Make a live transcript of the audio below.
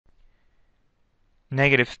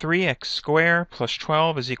Negative 3x squared plus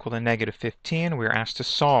 12 is equal to negative 15. We are asked to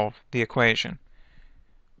solve the equation.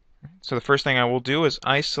 So the first thing I will do is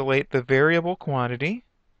isolate the variable quantity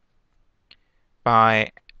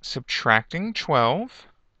by subtracting 12.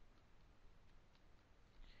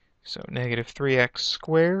 So negative 3x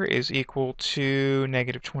squared is equal to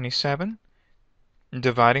negative 27.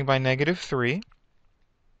 Dividing by negative 3,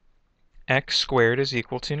 x squared is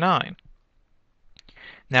equal to 9.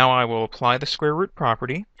 Now I will apply the square root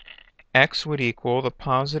property. X would equal the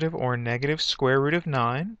positive or negative square root of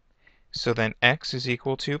 9. So then x is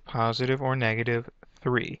equal to positive or negative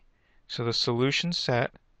 3. So the solution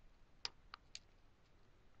set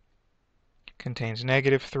contains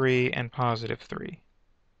negative 3 and positive 3.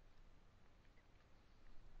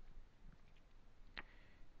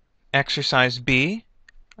 Exercise B,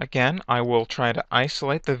 again, I will try to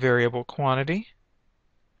isolate the variable quantity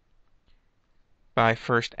by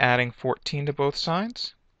first adding 14 to both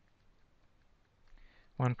sides.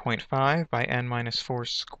 1.5 by n minus 4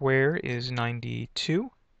 squared is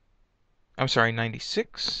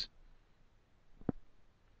 96.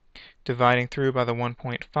 Dividing through by the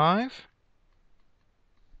 1.5.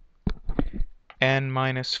 N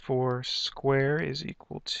minus 4 squared is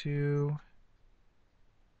equal to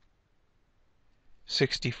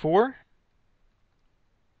 64.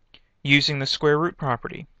 Using the square root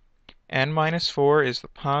property. N minus 4 is the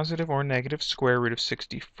positive or negative square root of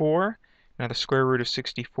 64. Now the square root of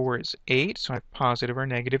 64 is 8, so I have positive or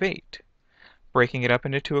negative 8. Breaking it up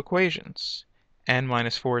into two equations. N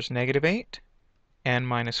minus 4 is negative 8. N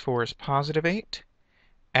minus 4 is positive 8.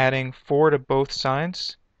 Adding 4 to both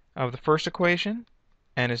sides of the first equation,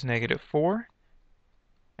 n is negative 4.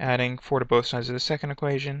 Adding 4 to both sides of the second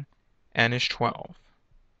equation, n is 12.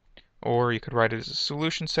 Or you could write it as a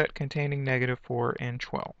solution set containing negative 4 and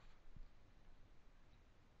 12.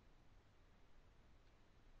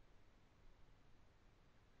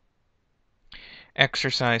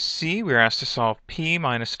 Exercise C, we are asked to solve p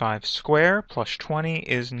minus 5 squared plus 20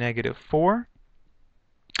 is negative 4.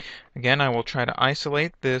 Again, I will try to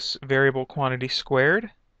isolate this variable quantity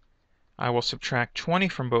squared. I will subtract 20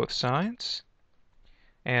 from both sides.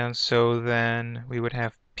 And so then we would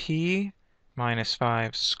have p minus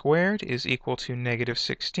 5 squared is equal to negative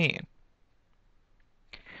 16.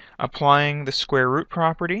 Applying the square root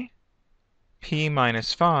property, p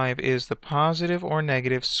minus 5 is the positive or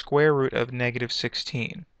negative square root of negative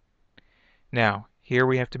 16. Now, here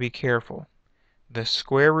we have to be careful. The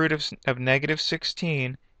square root of negative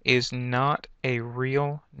 16 is not a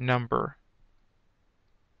real number.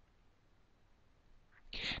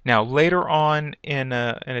 Now, later on in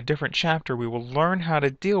a different chapter, we will learn how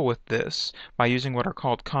to deal with this by using what are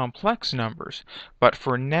called complex numbers. But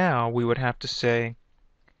for now, we would have to say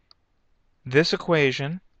this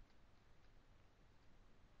equation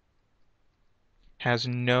has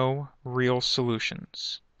no real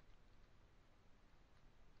solutions.